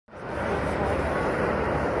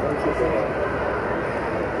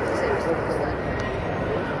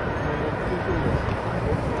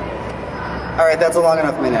All right, that's a long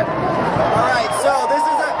enough minute. All right, so this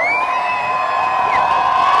is a...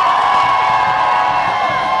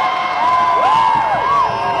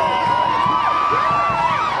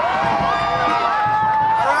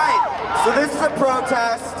 All right, so this is a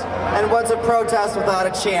protest, and what's a protest without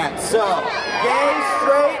a chant? So, gay,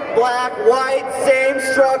 straight, black, white, same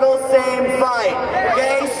struggle, same fight.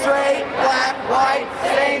 Gay, straight, black, white,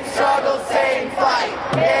 same struggle, same fight.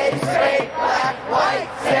 Gay, straight, black, white,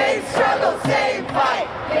 same struggle, same fight.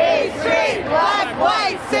 Gay, straight, black,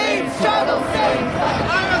 white, same struggle, same fight.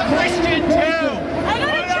 I'm a Christian too. I go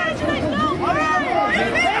to church myself.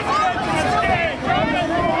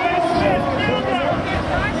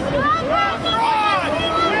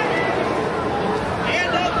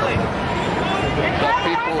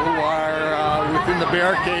 People who are within the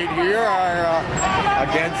barricade here are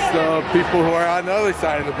against the people who are on the other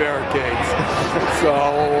side of the barricades. So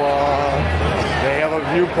they have a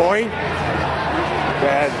viewpoint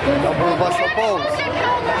that a number of us oppose.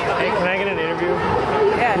 Hey, can I get an interview?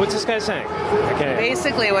 Yeah. What's this guy saying? Okay.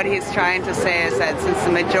 Basically what he's trying to say is that since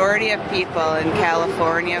the majority of people in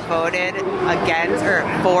California voted against or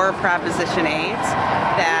for Proposition 8,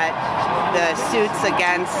 that the suits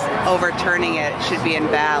against overturning it should be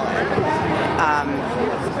invalid.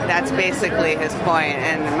 That's basically his point,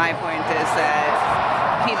 and my point is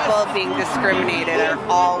that people being discriminated are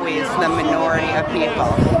always the minority of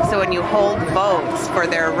people. So when you hold votes for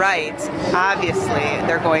their rights, obviously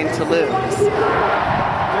they're going to lose.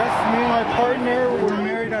 Yes, me and my partner were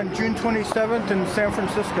married on June 27th in San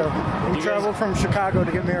Francisco. We traveled from Chicago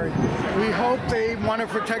to get married. We hope they want to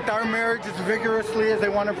protect our marriage as vigorously as they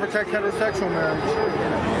want to protect heterosexual marriage.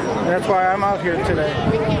 And that's why I'm out here today.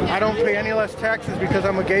 I don't pay any less taxes because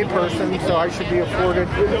I'm a gay person, so I should be afforded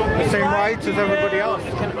the same rights as everybody else.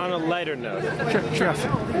 On a lighter note, Sure.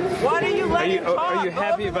 Why do you let him talk? are you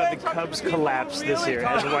happy about the Cubs' collapse this year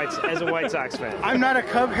as a White Sox fan? I'm not a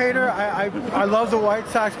Cub hater. I love the White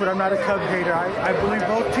Sox, but I'm not a Cub hater. I believe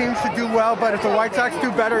both teams should do well, but if the White Sox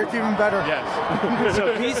do better, it's even better. Yes.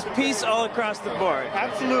 So peace all across the board.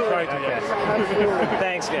 Absolutely. Okay.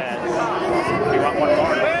 Thanks, guys. You want one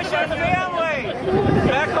more? Where's your family?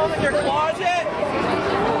 Back home in your closet?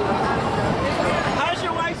 How's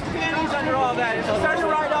your wife's panties under all that? Is it starting to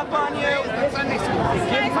ride up on you?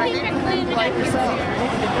 Like yourself.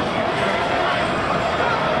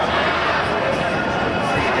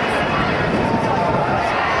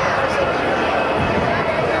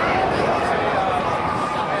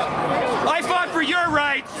 For your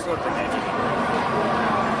rights.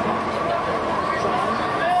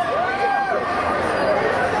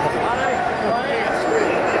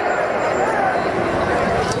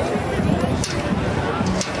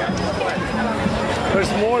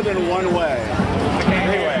 There's more than one way.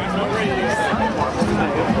 Anyway.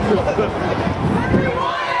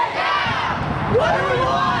 What do we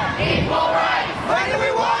want? Equal rights. When do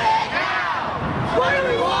we want it? Now. What do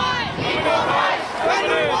we want? Equal rights. When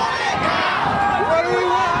do we want it? Now. What do we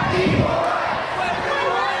want? Equal rights. When do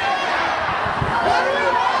we want it? Now. What do we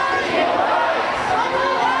want? Equal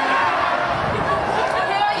rights. When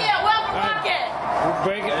do we want it? Hell yeah, welcome pocket.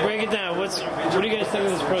 Break it down. What do you guys think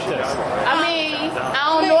of this protest? I mean, I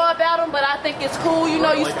don't know about them, but I think it's cool. You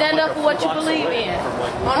know, you stand up for what you believe in.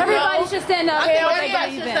 Everybody should stand up for what they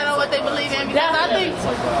believe in. Stand up what they believe in because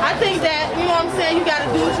I think that, you know what I'm saying, you gotta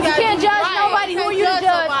do what you gotta do. You can't judge right. nobody. Who are you to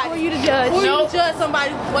judge? Who are you to judge? Who are you to judge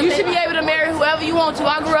somebody? You should be able to marry whoever you want to.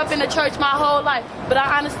 I grew up in the church my whole life, but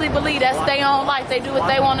I honestly believe that's their own life. They do what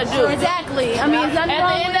they want to do. Exactly. I mean, at the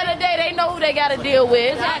end of the day, they know who they got to deal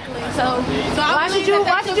with. Exactly. So why should you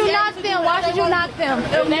knock them? Why should you knock them?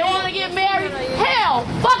 If they want to get married, hell,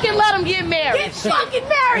 fucking let them get married. Get fucking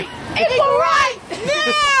married. Equal rights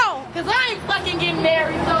now. Cause I ain't fucking getting married.